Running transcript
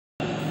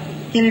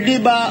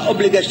hindi ba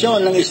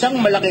obligasyon ng isang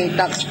malaking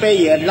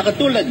taxpayer na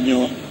katulad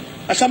nyo,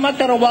 as a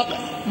matter of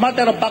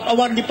fact,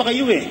 awardee pa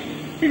kayo eh.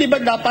 Hindi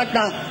ba dapat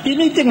na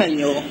tinitingnan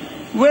nyo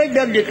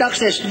whether the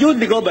taxes due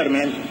the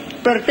government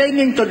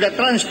pertaining to the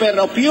transfer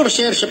of pure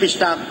shares of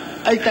stock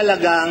ay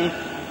talagang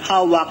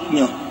hawak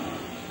nyo?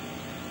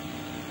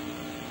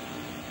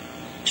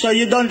 So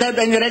you don't have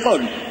any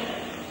record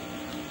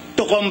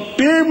to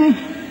confirm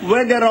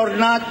whether or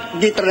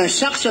not the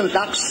transaction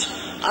tax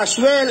as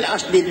well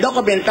as the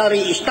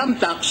documentary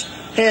stamp tax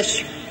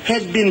has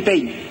been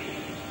paid.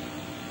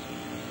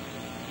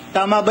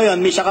 Tama ba yun,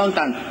 Miss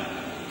Accountant?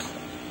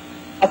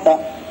 Opo.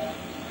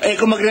 Eh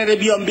kung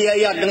magre-review ang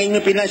BIR ng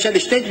inyong financial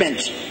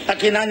statements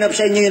at hinanap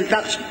sa inyo yung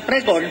tax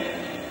record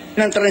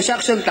ng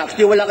transaction tax,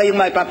 di wala kayong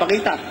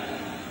maipapakita.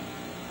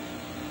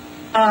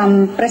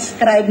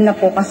 Prescribed na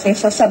po kasi,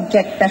 so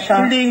subject na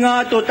siya. Hindi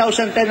nga,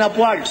 2010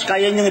 upwards,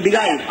 kaya niyong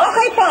ibigay.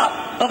 Okay po.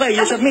 Okay,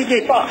 you submit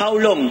it. How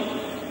long?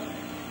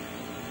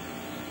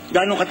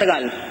 Gano'ng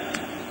katagal?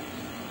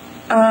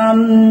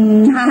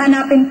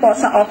 Hahanapin po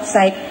sa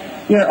off-site,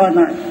 Your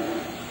Honor.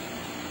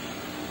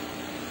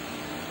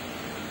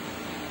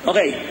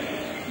 Okay.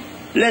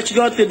 Let's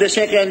go to the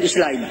second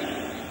slide.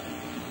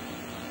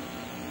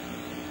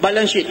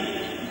 Balance sheet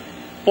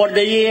for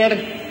the year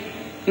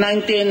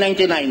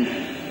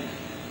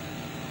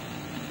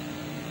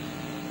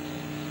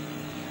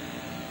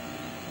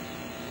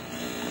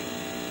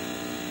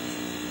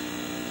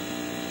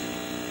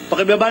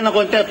Pakibaba ng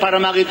konti para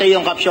makita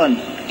yung caption.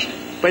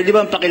 Pwede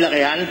bang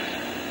pakilakihan?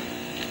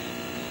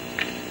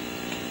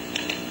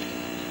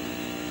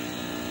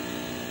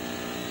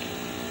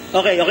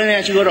 Okay na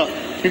yan siguro.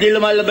 Hindi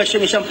lumalabas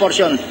yung isang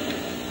portion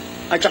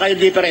at saka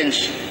yung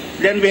difference.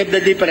 Then we have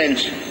the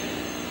difference.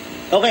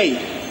 Okay.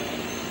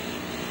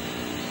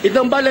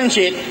 Itong balance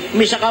sheet,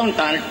 Miss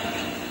Accountant,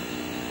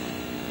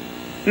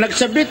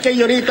 nagsabit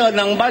kayo rito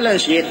ng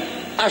balance sheet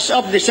as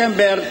of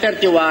December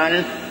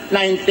 31,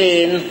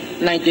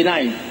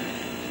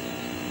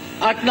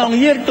 1999. At noong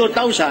year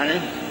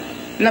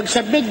 2000,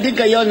 nagsabit din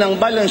kayo ng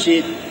balance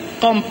sheet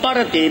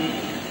comparative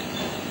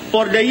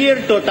for the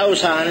year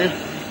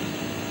 2000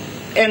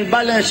 and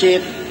balance sheet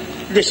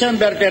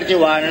December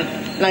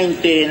 31,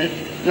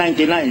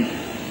 1999.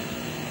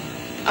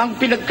 Ang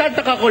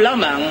pinagtataka ko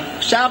lamang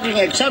sa aking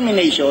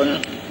examination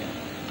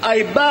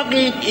ay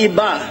bakit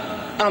iba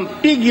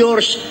ang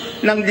figures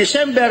ng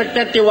December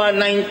 31,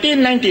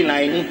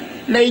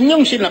 1999 na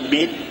inyong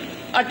sinabit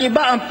at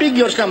iba ang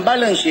figures ng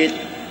balance sheet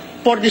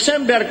for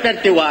December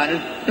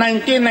 31,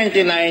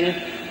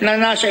 1999 na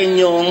nasa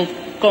inyong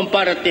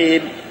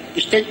comparative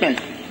statement.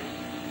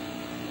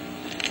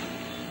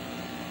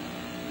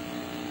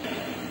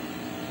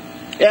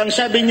 Eh, ang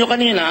sabi nyo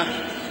kanina,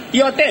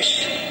 you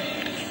attest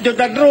to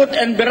the truth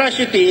and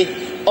veracity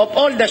of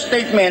all the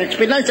statements,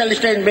 financial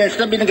statements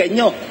na binigay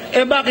nyo.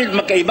 Eh, bakit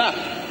magkaiba?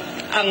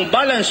 Ang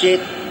balance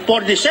sheet for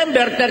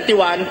December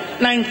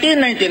 31,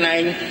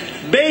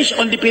 1999 based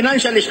on the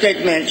financial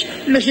statements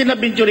na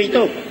sinabi nyo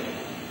rito.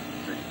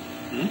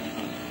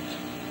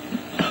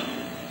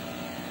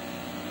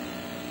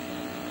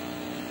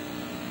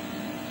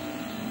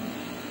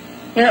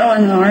 Your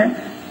Honor.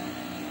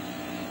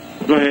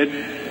 Go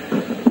ahead.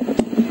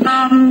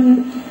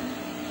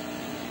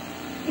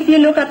 If you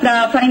look at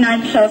the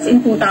financials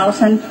in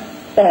 2000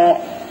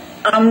 po,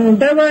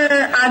 there were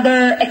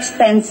other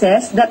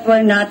expenses that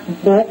were not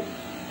booked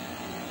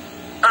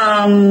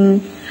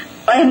and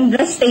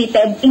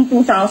restated in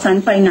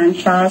 2000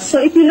 financials.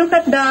 So if you look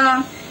at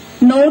the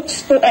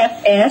notes to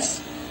FS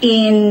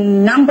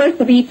in number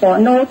 3 po,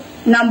 note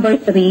number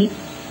 3,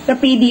 the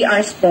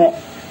PDRs po,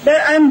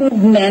 there are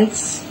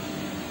movements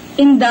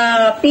in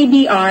the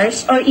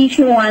PDRs or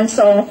issuance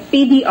of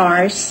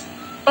PDRs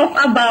of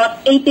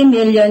about 80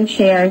 million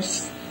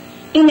shares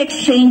in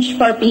exchange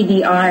for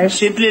PDRs.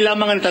 Simple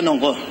lamang ang tanong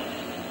ko.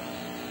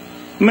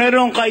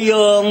 Meron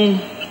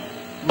kayong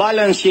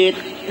balance sheet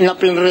na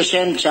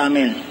pinresent sa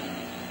amin.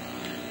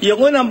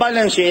 Yung unang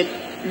balance sheet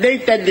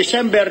dated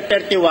December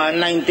 31,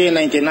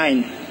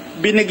 1999.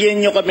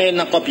 Binigyan nyo kami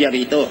ng kopya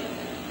rito.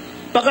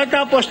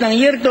 Pagkatapos ng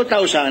year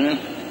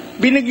 2000,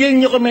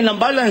 binigyan nyo kami ng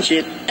balance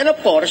sheet and of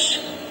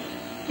course,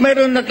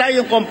 mayroon na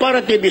tayong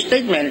comparative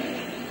statement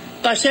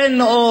kasi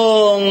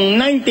noong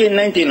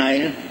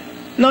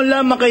 1999, noong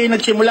lamang kayo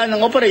nagsimula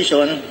ng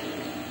operation,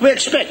 we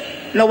expect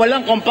na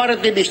walang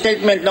comparative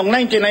statement noong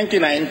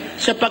 1999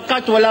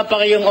 sapagkat wala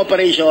pa kayong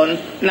operation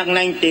ng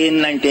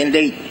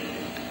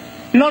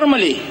 1998.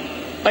 Normally,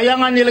 kaya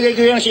nga nilagay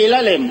ko yan sa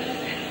ilalim.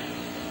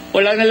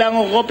 Wala na lang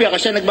akong kopya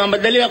kasi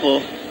nagmamadali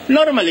ako.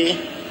 Normally,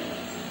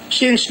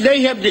 since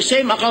they have the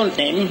same account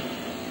name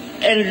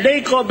and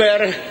they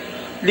cover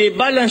the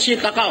balance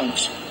sheet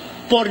accounts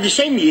for the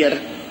same year,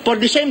 for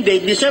the same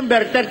date,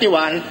 December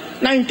 31,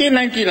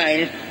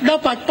 1999,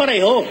 dapat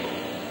pareho.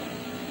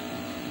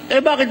 Eh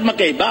bakit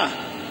magkaiba?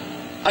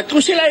 At kung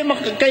sila ay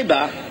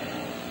magkaiba,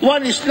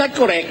 one is not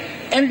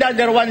correct and the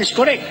other one is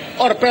correct.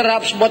 Or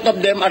perhaps both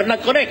of them are not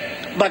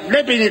correct. But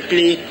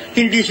definitely,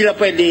 hindi sila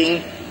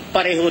pwedeng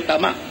pareho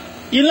tama.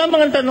 Yun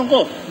lamang ang tanong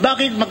ko,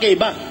 bakit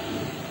magkaiba?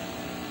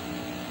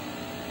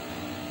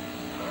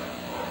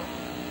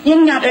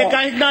 Yun nga po.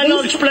 Kahit na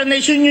ano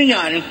explanation nyo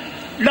yan,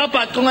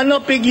 dapat kung ano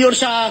figure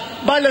sa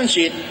balance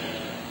sheet,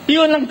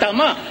 yun ang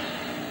tama.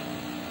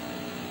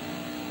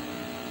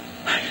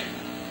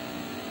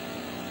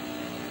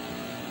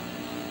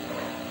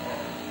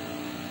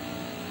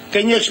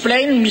 Can you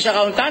explain, Ms.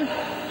 Accountant?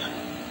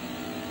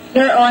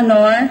 Your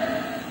Honor,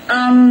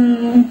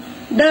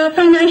 the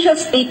financial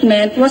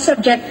statement was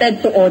subjected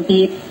to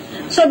audit.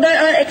 So there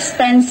are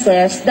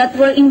expenses that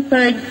were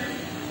incurred,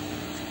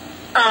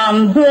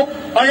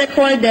 booked or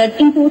recorded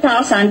in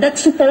 2000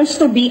 that's supposed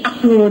to be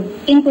accrued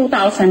in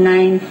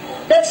 2009.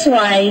 That's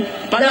why...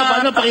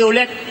 Paano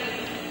pakiulit?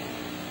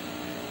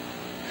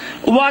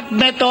 What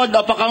method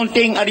of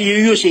accounting are you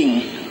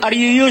using? Are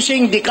you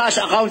using the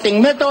cash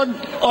accounting method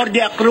or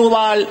the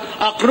accrual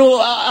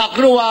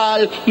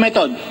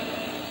method?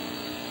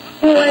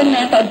 Accrual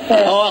method po.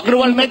 Oh,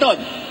 accrual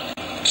method.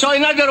 So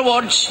in other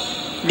words,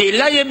 the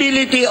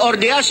liability or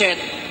the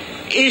asset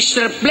is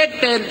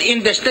reflected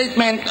in the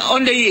statement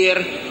on the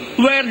year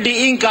where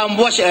the income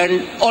was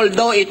earned,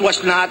 although it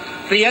was not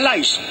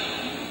realized.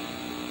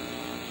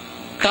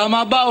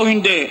 Tama ba o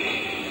hindi?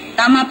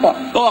 Tama po.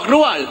 O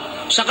accrual.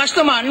 Sa cash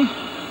naman,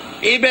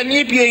 even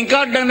if you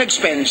incurred an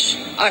expense,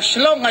 as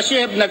long as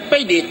you have not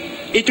paid it,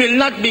 it will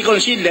not be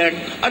considered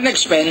an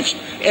expense,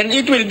 and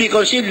it will be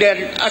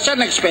considered as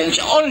an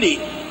expense only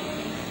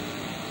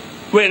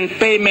when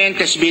payment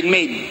has been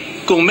made.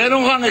 Kung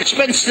meron kang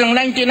expense ng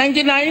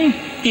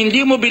 1999,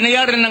 hindi mo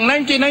binayaran ng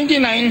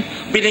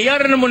 1999,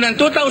 binayaran mo ng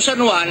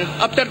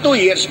 2001, after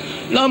 2 years,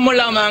 na mo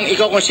lamang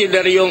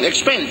i-consider yung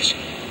expense.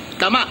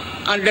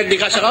 Tama, under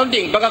the cash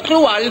accounting. Pag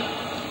accrual,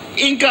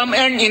 income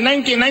earned in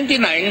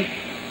 1999,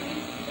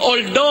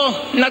 although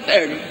not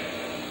earned,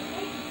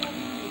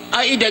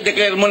 ay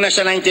i-declare mo na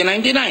sa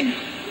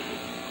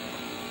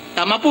 1999.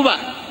 Tama po ba?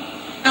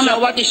 Tama.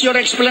 So what is your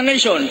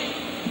explanation?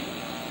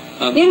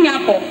 Yun nga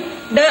po.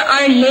 There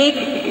are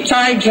late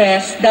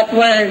charges that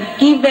were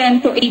given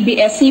to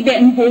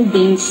Abs-Cbn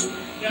Holdings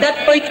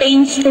that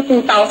pertains to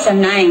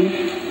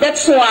 2009.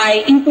 That's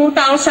why in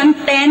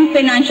 2010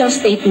 financial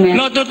statement...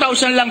 No,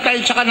 2000 lang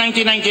tayo tsaka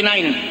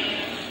 1999.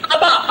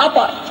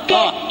 Apo.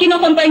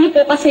 Kino-compare niyo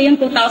po kasi yung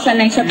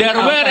 2009 sa 2000.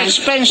 There were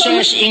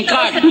expenses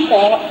incurred.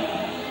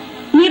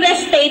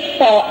 Ni-restate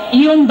po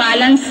yung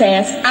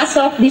balances as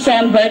of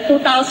December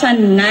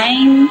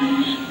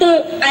 2009 to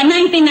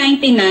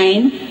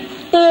 1999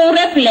 to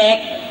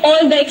reflect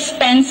all the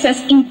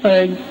expenses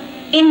incurred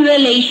in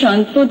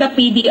relation to the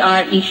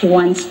PDR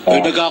issuance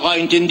po.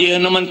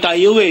 Nagkakaintindihan naman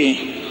tayo eh.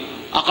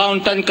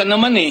 Accountant ka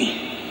naman eh.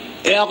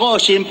 Ako,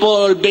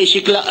 simple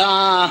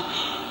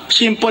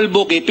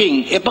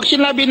bookkeeping. Pag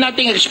sinabi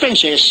nating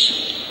expenses,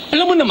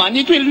 alam mo naman,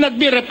 it will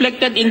not be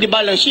reflected in the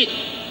balance sheet.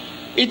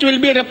 It will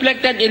be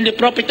reflected in the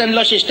profit and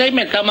loss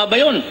statement. Tama ba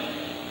yun?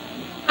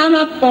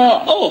 Tama po.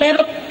 Oh.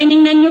 Pero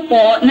tinignan nyo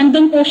po,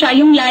 nandun po siya,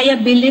 yung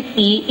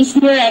liability is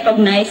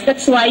recognized.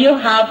 That's why you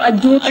have a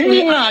duty.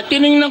 Ayun nga,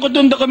 tinignan ko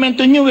itong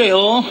dokumento nyo eh,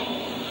 oh.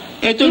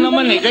 Ito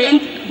naman eh. Kaya,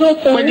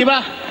 pwede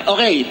ba?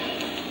 Okay.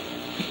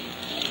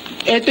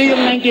 Ito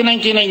yung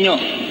 1999 nyo.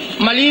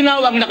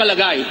 Malinaw ang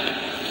nakalagay.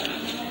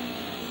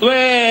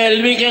 Well,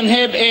 we can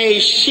have a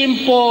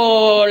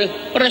simple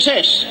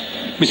process.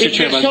 Mr. If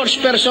Chairman. the source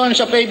persons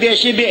of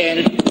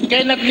ABS-CBN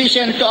cannot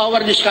listen to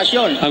our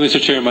discussion.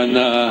 Mr. Chairman,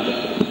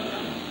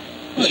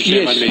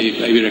 Yes.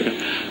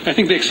 I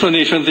think the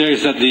explanation there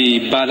is that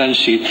the balance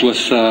sheet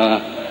was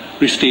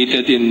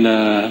restated in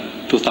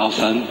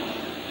 2000,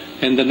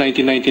 and the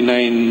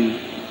 1999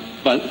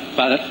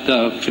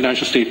 the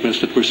financial statements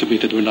that were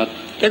submitted were not.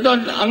 Ito,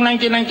 ang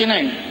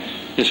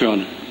 1999. Yes, Your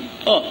Honor.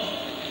 Oh,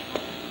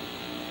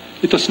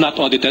 It was not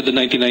audited, the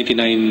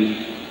 1999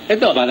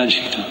 ito. balance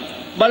sheet.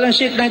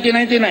 Balance sheet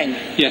 1999.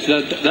 Yes,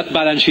 that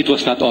balance sheet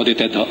was not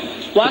audited.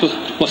 What?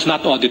 It was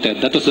not audited.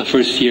 That was the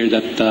first year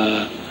that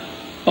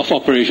of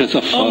operations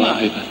of Oo nga.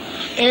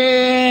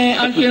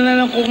 Ang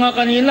tinanong ko nga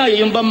kanina,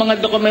 yung ba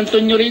mga dokumento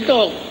nyo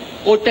rito,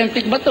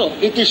 authentic ba to?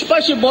 It is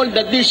possible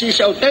that this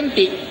is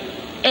authentic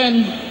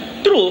and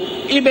true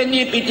even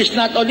if it is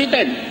not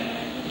audited.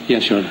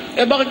 Yes, Your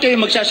Honor. Bakit kayo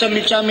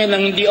magsasubmit sa amin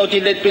ng hindi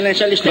audited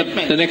financial But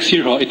statement? the next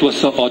year, it was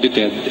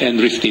audited and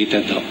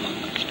restated.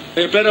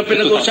 Pero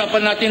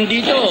pinag-uusapan natin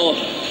dito,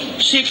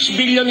 6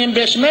 billion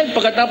investment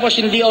pagkatapos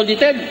hindi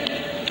audited.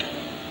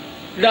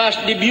 Does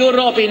the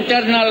Bureau of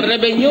Internal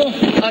Revenue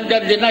under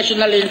the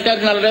National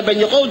Internal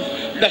Revenue Code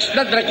does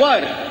not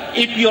require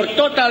if your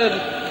total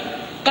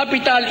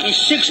capital is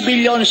 6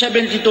 billion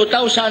 72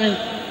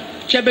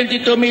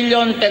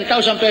 million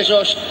 10,000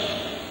 pesos,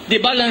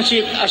 the balance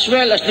sheet as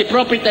well as the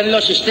profit and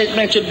loss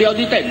statement should be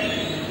audited.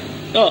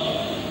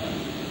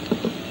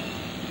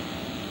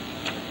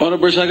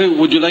 Honorable Secretary,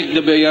 would you like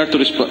the BIR to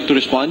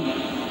respond?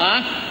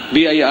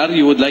 BIR,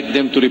 you would like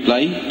them to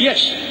reply?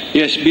 Yes.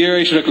 Yes,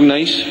 BIR is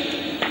recognized.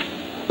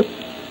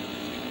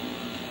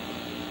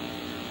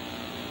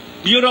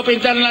 Bureau of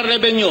Internal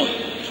Revenue.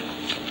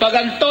 Pag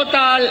ang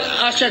total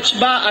assets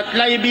ba at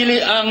liability,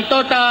 ang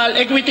total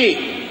equity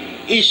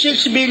is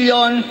 6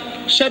 billion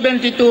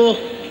 72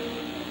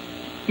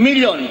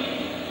 million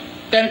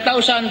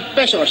 10,000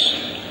 pesos.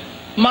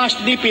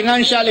 must the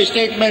financial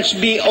statements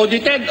be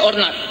audited or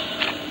not?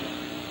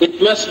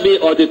 It must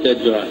be audited,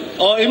 Your Honor.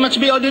 Oh, it must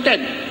be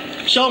audited.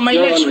 So my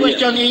Your next Honor,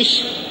 question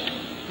is,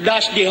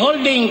 does the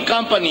holding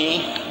company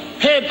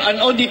have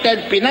an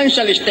audited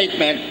financial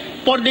statement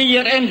for the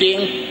year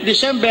ending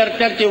December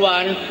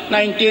 31,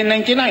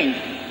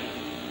 1999?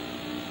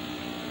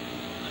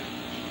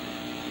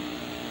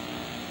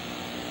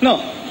 No.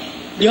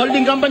 The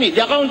holding company,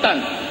 the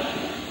accountant.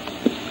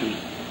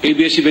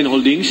 ABS-CBN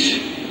Holdings?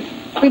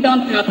 We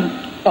don't have.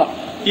 Oh.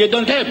 You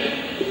don't have.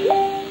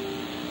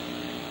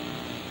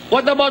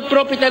 What about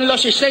profit and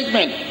loss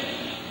statement?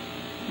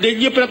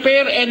 Did you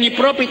prepare any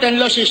profit and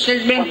loss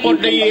statement for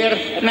the year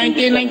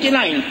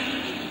 1999?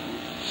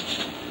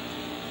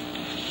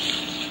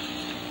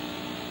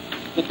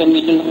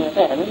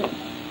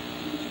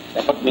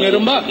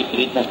 Meron ba?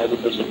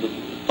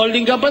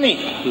 Holding company?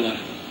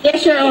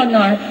 Yes, Your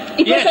Honor.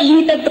 It was Yes.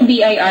 submitted to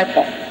BIR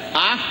po.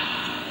 Ah?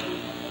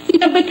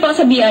 Sinabit po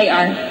sa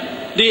BIR.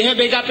 Do you have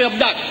a copy of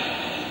that?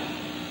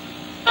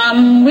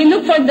 We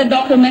look for the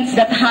documents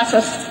that has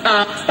a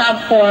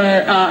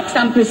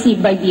stamp received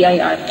by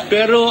BIR.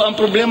 Pero ang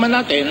problema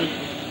natin,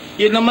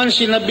 yun naman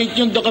sinabit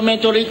yung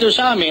dokumento rito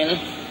sa amin,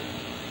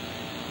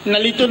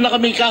 nalito na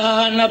kami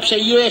kahahanap sa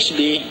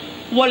USB,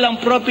 walang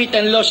profit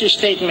and loss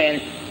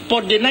statement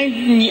for the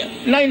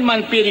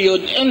 9-month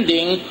period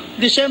ending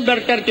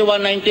December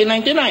 31,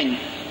 1999.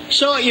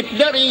 So if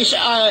there is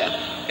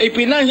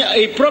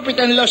a profit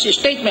and loss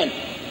statement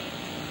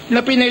na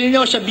pinili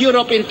nyo sa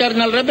Bureau of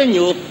Internal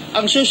Revenue,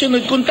 ang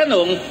susunod kong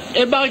tanong,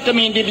 bakit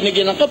kami hindi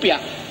binigyan ng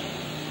kopya?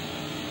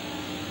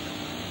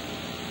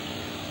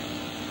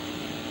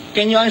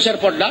 Can you answer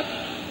for that?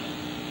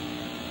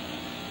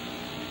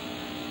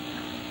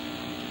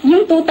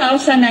 Yung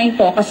 2009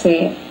 po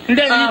kasi.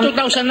 Hindi, yung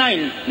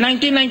 2009.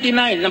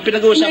 1999 ang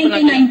pinag-uusapan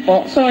natin. 1999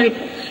 po, sorry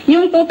po.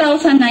 Yung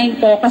 2009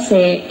 po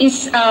kasi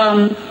is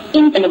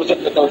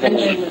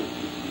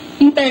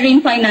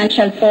interim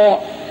financial po.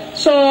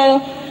 So,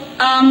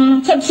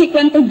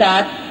 subsequent to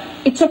that,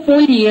 it's a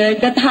full year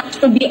that has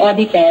to be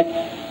audited.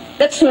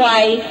 That's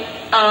why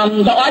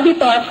the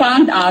auditor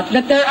found out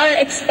that there are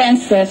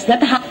expenses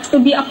that have to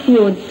be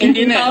accrued in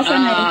Hindi na.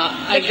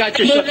 2009. I got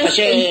you, sir,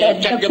 kasi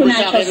tiyagabo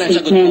sa akin ang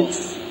sagot mo.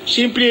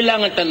 Simple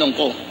lang ang tanong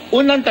ko.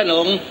 Unang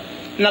tanong,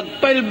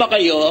 nag-file ba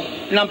kayo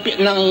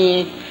ng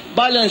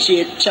balance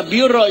sheet sa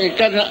Bureau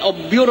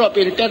of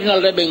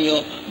Internal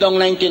Revenue noong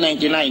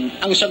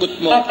 1999? Ang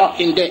sagot mo,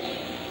 hindi.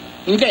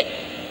 Hindi.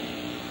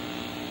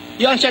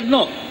 You answered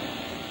no.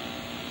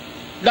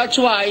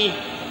 That's why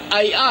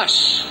I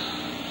asked,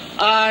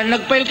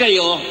 nag-file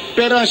kayo,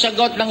 pero ang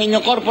sagot ng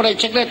inyong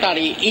corporate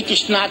secretary, it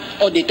is not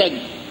audited.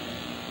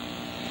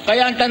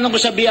 Kaya ang tanong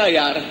ko sa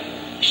BIR,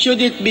 should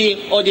it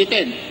be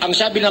audited? Ang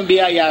sabi ng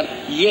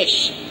BIR,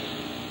 yes.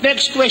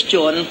 Next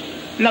question,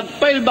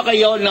 nag-file ba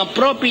kayo ng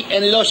profit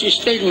and loss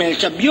statement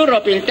sa Bureau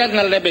of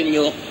Internal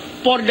Revenue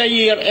for the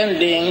year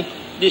ending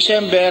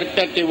December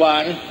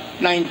 31,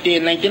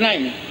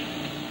 1999?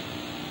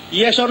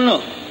 Yes or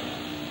no?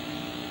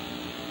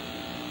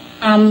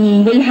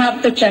 We'll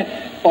have to check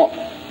po.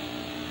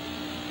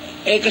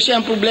 Kasi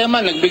ang problema,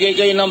 nagbigay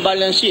kayo ng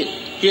balance sheet.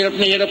 Hirap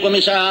na hirap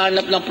kami sa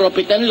hanap ng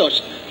profit and loss.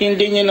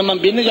 Hindi nyo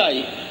naman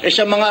binigay.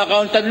 Sa mga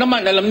accountant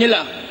naman, alam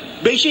nila,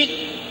 basic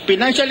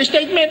financial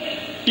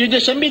statement. You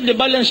just submit the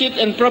balance sheet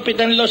and profit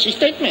and loss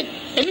statement.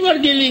 And we are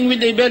dealing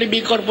with a very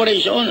big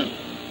corporation.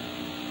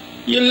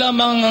 Yun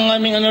lamang ang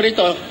aming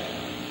rito.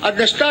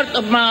 At the start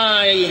of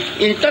my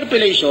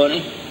interpellation,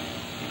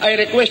 I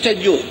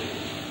requested you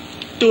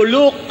to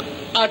look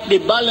at the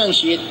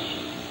balance sheet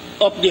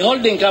of the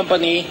holding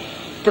company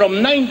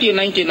from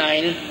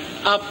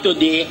 1999 up to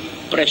the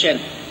present.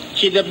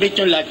 Sinabit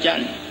yung lahat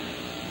yan.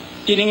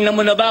 Tinignan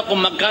mo na ba kung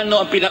magkano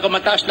ang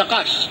pinakamataas na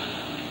cash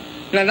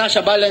na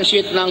nasa balance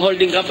sheet ng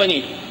holding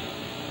company?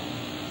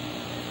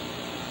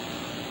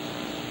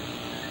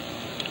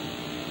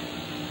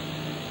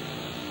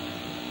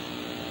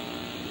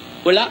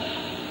 Wala.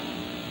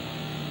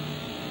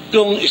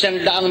 Kung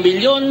 100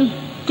 milyon,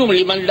 kung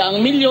 500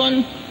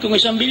 milyon, kung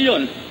 1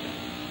 bilyon.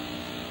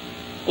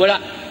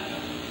 Wala.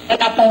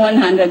 Wala pong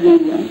 100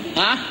 million.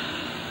 Ha?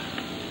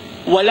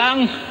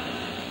 Walang?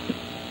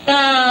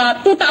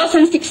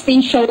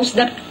 2016 shows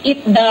that the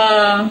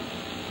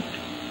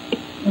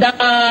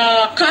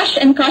cash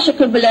and cash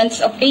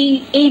equivalents of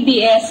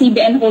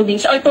ABS-CBN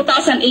Holdings or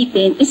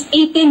 2018 is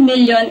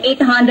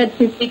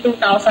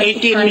 18,852,659.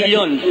 18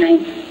 million.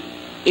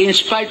 In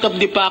spite of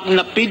the fact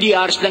na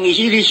PDRs ng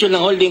isirisyo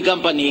ng holding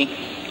company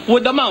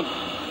would amount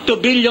to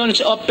billions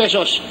of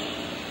pesos.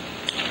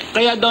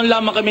 Kaya doon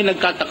lamang kami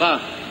nagtataka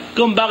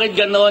kung bakit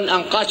ganoon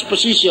ang cash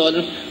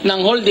position ng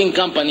holding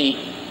company.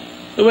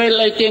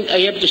 Well, I think I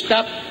have to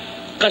stop.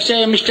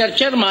 Kasi Mr.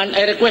 Chairman,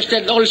 I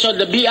requested also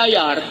the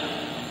BIR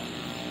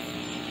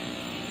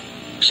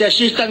si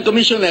Assistant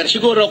Commissioner,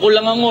 siguro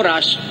kulang ang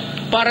oras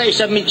para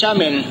isubmit sa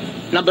amin.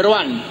 Number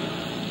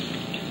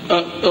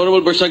 1.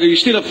 Honorable Barsaga, you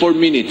still have 4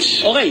 minutes.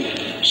 Okay.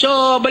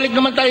 So, balik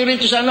naman tayo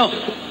rito sa ano.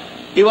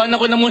 Iwanan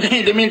ko na muna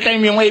in the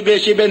meantime yung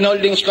ABS-CBN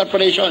Holdings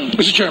Corporation.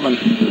 Mr. Chairman.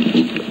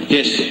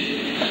 Yes.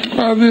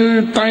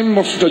 The time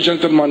of the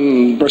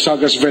gentleman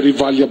Barsaga is very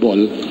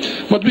valuable,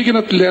 but we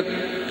cannot let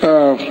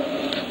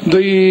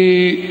the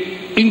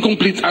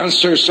incomplete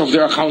answers of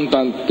their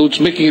accountant, who's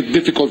making it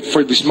difficult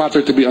for this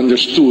matter to be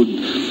understood,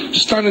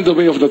 stand in the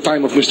way of the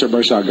time of Mr.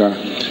 Barsaga.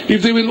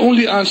 If they will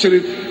only answer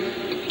it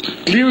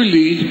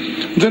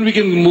clearly, then we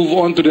can move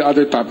on to the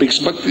other topics.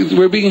 But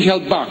we're being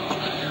held back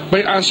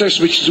by answers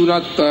which do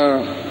not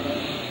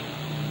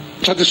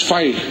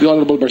satisfy the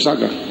Honorable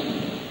Barsaga.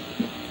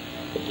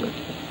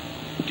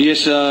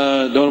 Yes,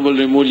 the Honorable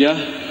Remulla.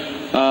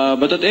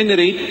 But at any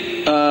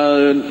rate,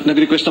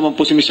 nag-request naman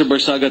po si Mr.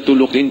 Barsaga to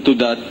look into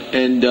that,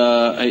 and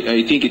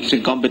I think it's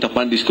incumbent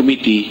upon this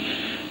committee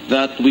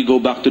that we go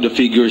back to the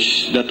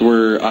figures that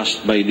were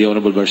asked by the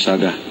Honorable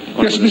Barsaga.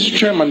 Yes, Mr.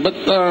 Chairman, but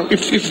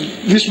if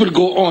this will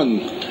go on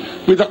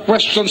with the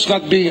questions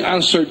not being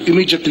answered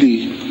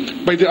immediately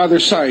by the other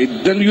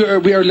side, then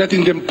we are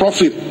letting them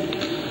profit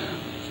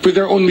with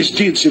their own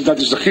misdeeds, if that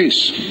is the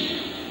case.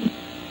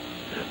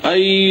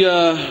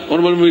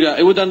 Honorable Remulla,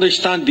 I would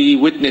understand the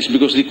witness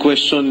because the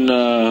question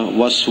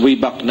was way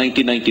back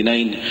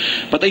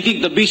 1999. But I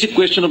think the basic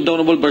question of the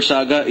Honorable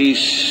Barsaga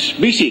is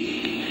basic.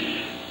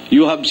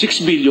 You have 6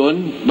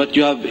 billion, but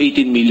you have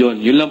 18 million.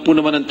 Yun lang po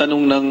naman ang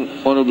tanong ng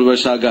Honorable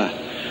Barsaga.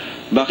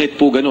 Bakit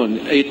po ganun?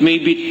 It may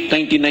be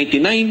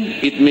 1999,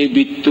 it may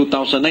be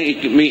 2009,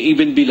 it may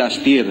even be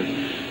last year.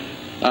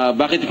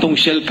 Bakit itong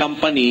shell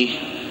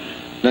company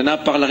na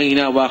napakalaking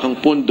hinahawakang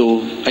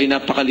pondo ay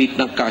napakaliit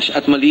ng cash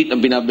at maliit ang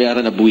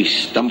binabayaran na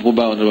buwis? Tama po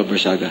ba, Honorable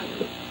Barsaga?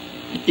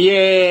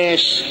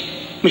 Yes,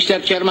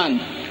 Mr. Chairman.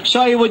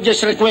 So I would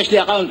just request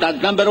the accountant,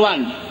 number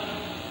one,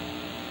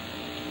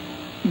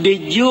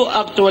 did you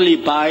actually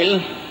file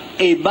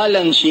a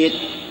balance sheet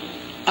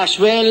as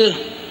well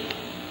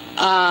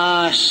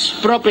as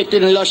profit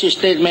and loss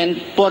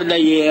statement for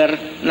the year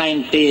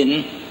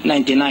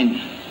 1999?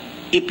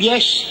 If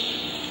yes,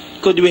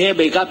 could we have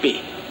a copy?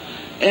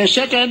 And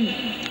second,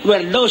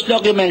 were those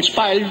documents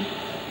filed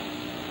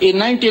in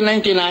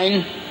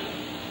 1999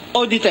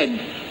 audited?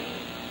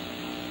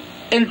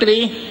 And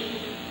three,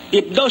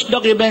 if those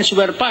documents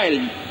were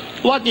filed,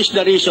 what is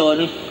the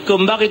reason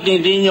kung bakit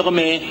hindi nyo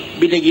kami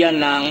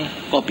binigyan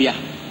ng kopya?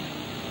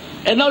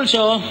 And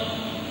also,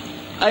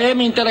 I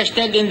am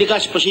interested in the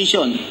cash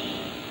position.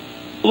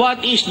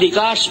 What is the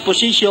cash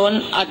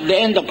position at the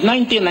end of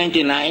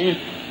 1999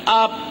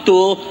 up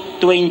to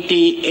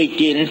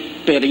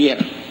 2018 per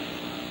year?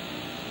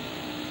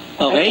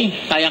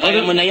 Okay? Kaya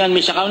mo na yan,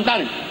 Ms.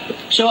 Accountant.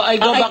 So I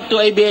go back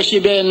to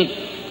Abs-Cbn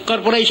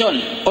Corporation.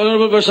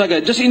 Honorable Barsaga,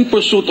 just in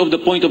pursuit of the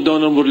point of the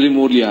Honorable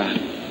Remulla,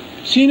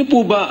 sino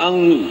po ba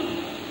ang,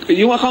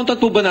 yung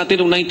accountant po ba natin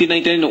noong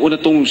 1999, noong una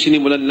itong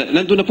sinimulan,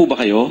 nandun na po ba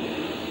kayo?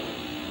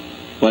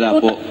 Wala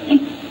po.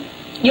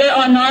 Your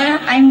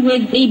Honor, I'm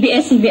with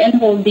Abs-Cbn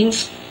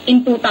Holdings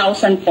in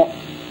 2000 po.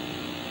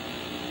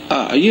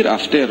 A year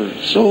after.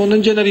 So,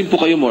 nandyan na rin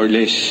po kayo more or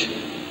less.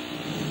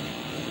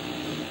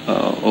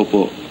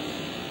 Opo.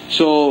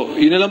 So,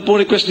 yun na lang po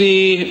request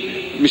ni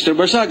Mr.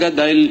 Barsaga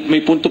dahil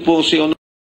may punto po si Honor.